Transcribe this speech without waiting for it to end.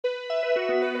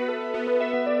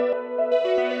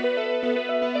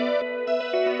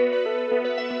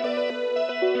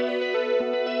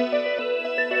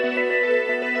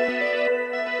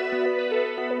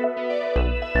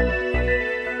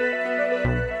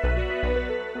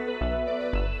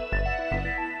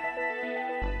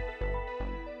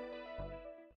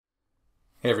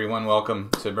Hey everyone, welcome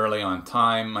to Merly on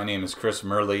Time. My name is Chris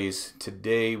Merleys.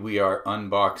 Today we are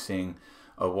unboxing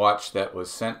a watch that was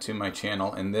sent to my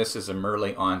channel, and this is a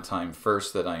Merly on Time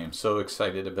first that I am so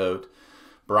excited about.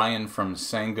 Brian from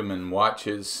Sangamon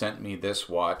Watches sent me this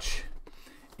watch,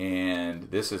 and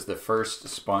this is the first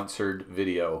sponsored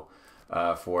video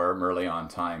for Merly on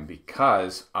Time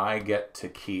because I get to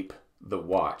keep the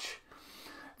watch.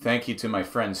 Thank you to my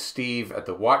friend Steve at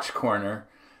the Watch Corner.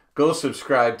 Go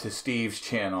subscribe to Steve's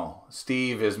channel.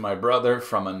 Steve is my brother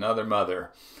from another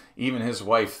mother. Even his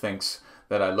wife thinks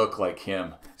that I look like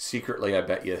him. Secretly, I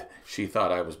bet you she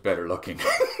thought I was better looking.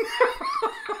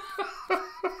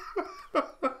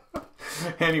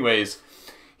 Anyways,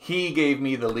 he gave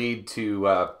me the lead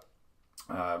to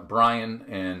Brian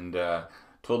and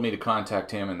told me to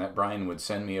contact him and that Brian would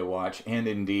send me a watch. And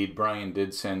indeed, Brian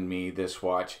did send me this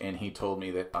watch, and he told me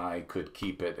that I could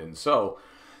keep it. And so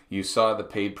you saw the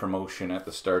paid promotion at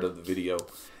the start of the video,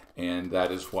 and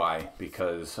that is why,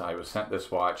 because I was sent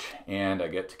this watch and I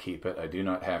get to keep it. I do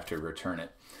not have to return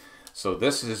it. So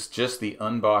this is just the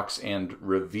unbox and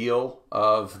reveal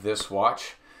of this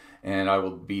watch, and I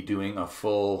will be doing a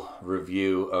full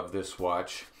review of this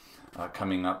watch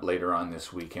coming up later on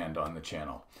this weekend on the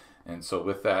channel. And so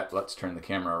with that, let's turn the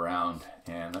camera around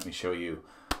and let me show you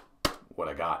what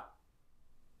I got.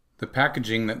 The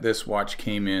packaging that this watch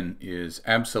came in is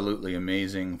absolutely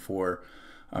amazing for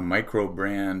a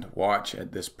Microbrand watch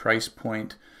at this price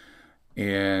point,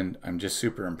 and I'm just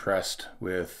super impressed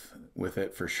with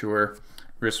it for sure.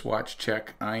 Wristwatch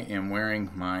check. I am wearing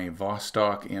my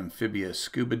Vostok Amphibious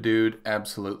Scuba Dude.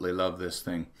 Absolutely love this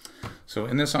thing. So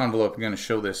in this envelope, I'm going to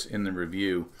show this in the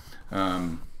review.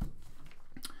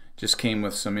 Just came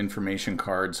with some information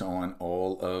cards on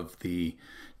all of the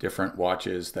different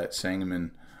watches that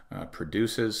Sangamon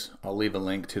produces. I'll leave a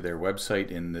link to their website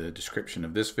in the description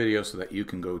of this video so that you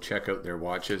can go check out their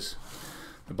watches.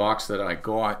 The box that I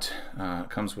got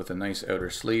comes with a nice outer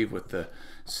sleeve with the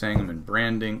Sangamon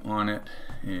branding on it,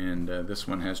 and this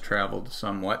one has traveled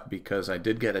somewhat because I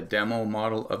did get a demo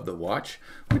model of the watch,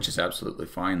 which is absolutely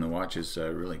fine. The watch is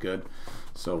really good.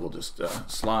 So we'll just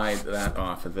slide that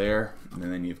off of there, and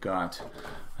then you've got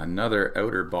another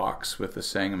outer box with the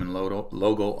Sangamon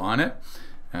logo on it.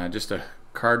 Just a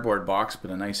cardboard box, but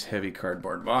a nice heavy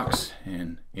cardboard box,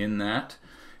 and in that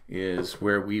is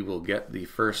where we will get the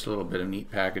first little bit of neat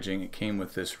packaging. It came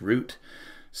with this Route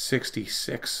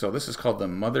 66, so this is called the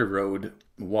Mother Road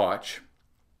watch,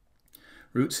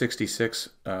 Route 66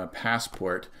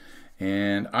 passport,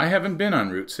 and I haven't been on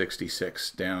Route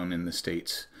 66 down in the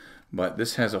States, but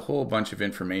this has a whole bunch of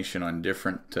information on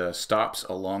different stops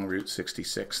along Route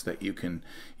 66 that you can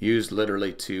use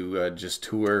literally to just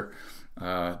tour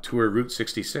Route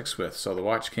 66 with. So the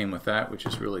watch came with that, which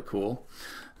is really cool.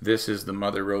 This is the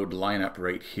Mother Road lineup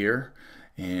right here.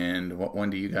 And what one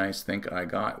do you guys think I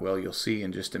got? Well, you'll see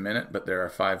in just a minute, but there are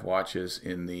 5 watches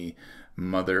in the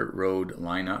Mother Road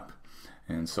lineup.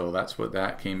 And so that's what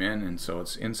that came in. And so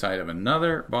it's inside of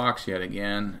another box yet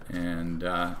again. And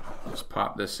just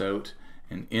pop this out.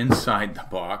 And inside the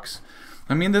box,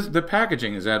 I mean, the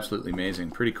packaging is absolutely amazing.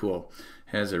 Pretty cool.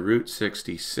 Has a Route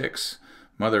 66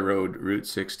 Mother Road Route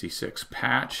 66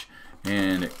 patch,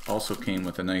 and it also came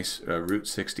with a nice Route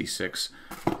 66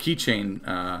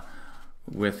 keychain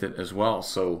with it as well.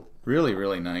 So really,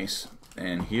 really nice.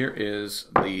 And here is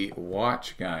the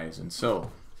watch, guys. And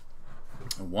so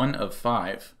 1 of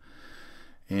 5,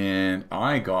 and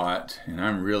I got, and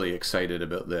I'm really excited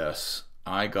about this,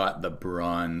 I got the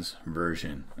bronze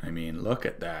version. I mean, look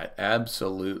at that.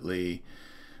 Absolutely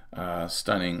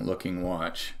stunning looking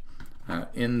watch.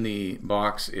 In the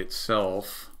box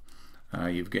itself,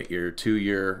 you've got your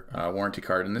 2-year warranty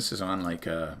card, and this is on like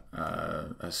a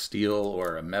steel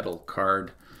or a metal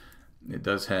card. It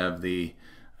does have the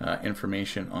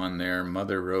information on there.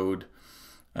 Mother Road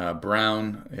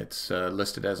brown. It's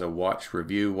listed as a watch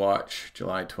review watch,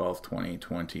 July 12th,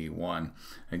 2021.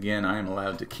 Again, I am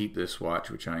allowed to keep this watch,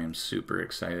 which I am super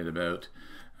excited about.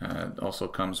 It also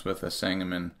comes with a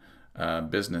Sangamon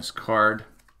business card.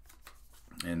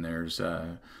 And there's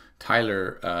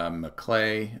Tyler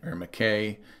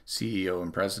McKay, CEO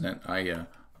and president. I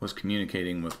was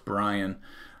communicating with Brian.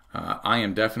 I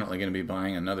am definitely going to be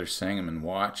buying another Sangamon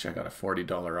watch. I got a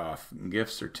 $40 off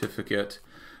gift certificate.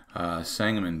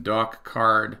 Sangamon Dock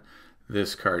card.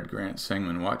 This card grants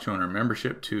Sangamon watch owner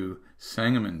membership to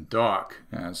Sangamon Dock.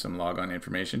 Some logon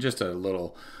information. Just a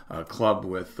little club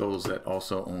with those that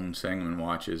also own Sangamon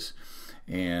watches.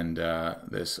 And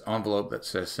this envelope that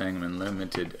says Sangamon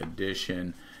Limited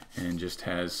Edition, and just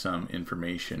has some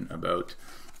information about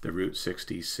the Route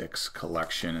 66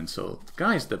 collection. And so,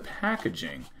 guys, the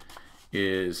packaging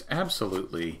is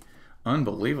absolutely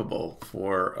unbelievable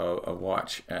for a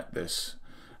watch at this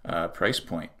price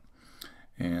point.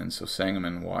 And so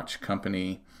Sangamon Watch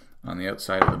Company on the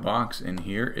outside of the box, and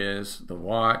here is the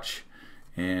watch,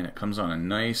 and it comes on a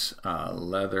nice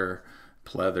leather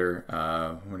pleather,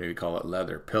 what do you call it,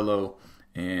 leather pillow,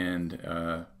 and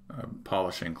a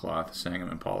polishing cloth,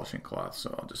 Sangamon polishing cloth.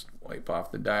 So I'll just wipe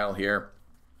off the dial here,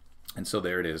 and so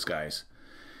there it is, guys.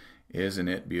 Isn't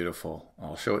it beautiful?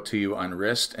 I'll show it to you on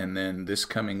wrist, and then this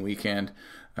coming weekend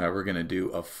we're going to do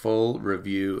a full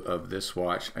review of this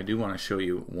watch. I do want to show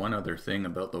you one other thing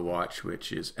about the watch,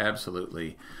 which is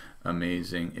absolutely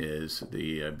amazing, is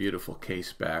the beautiful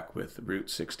case back with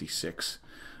Route 66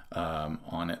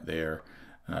 on it there.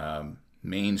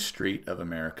 Main Street of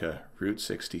America, Route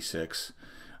 66.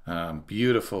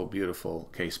 Beautiful, beautiful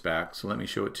case back. So let me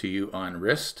show it to you on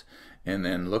wrist, and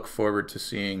then look forward to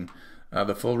seeing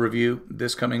the full review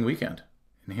this coming weekend.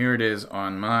 And here it is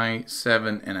on my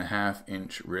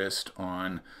 7.5-inch wrist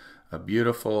on a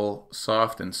beautiful,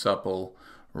 soft and supple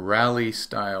rally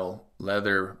style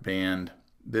leather band.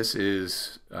 This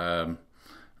is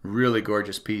really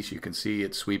gorgeous piece. You can see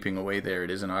it sweeping away there. It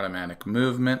is an automatic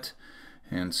movement.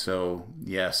 And so,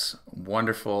 yes,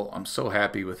 wonderful. I'm so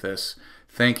happy with this.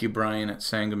 Thank you, Brian at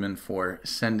Sangamon, for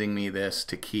sending me this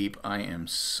to keep. I am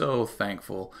so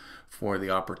thankful for the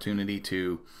opportunity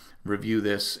to review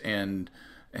this, and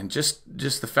just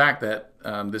the fact that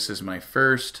this is my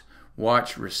first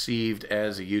watch received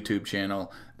as a YouTube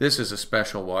channel. This is a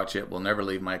special watch. It will never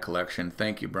leave my collection.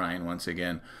 Thank you, Brian, once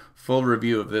again. Full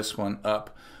review of this one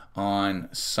up on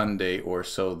Sunday or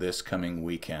so this coming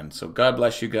weekend. So God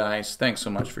bless you guys. Thanks so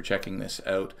much for checking this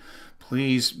out.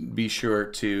 Please be sure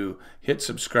to hit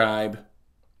subscribe.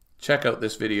 Check out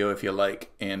this video if you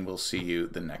like, and we'll see you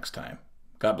the next time.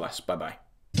 God bless. Bye-bye.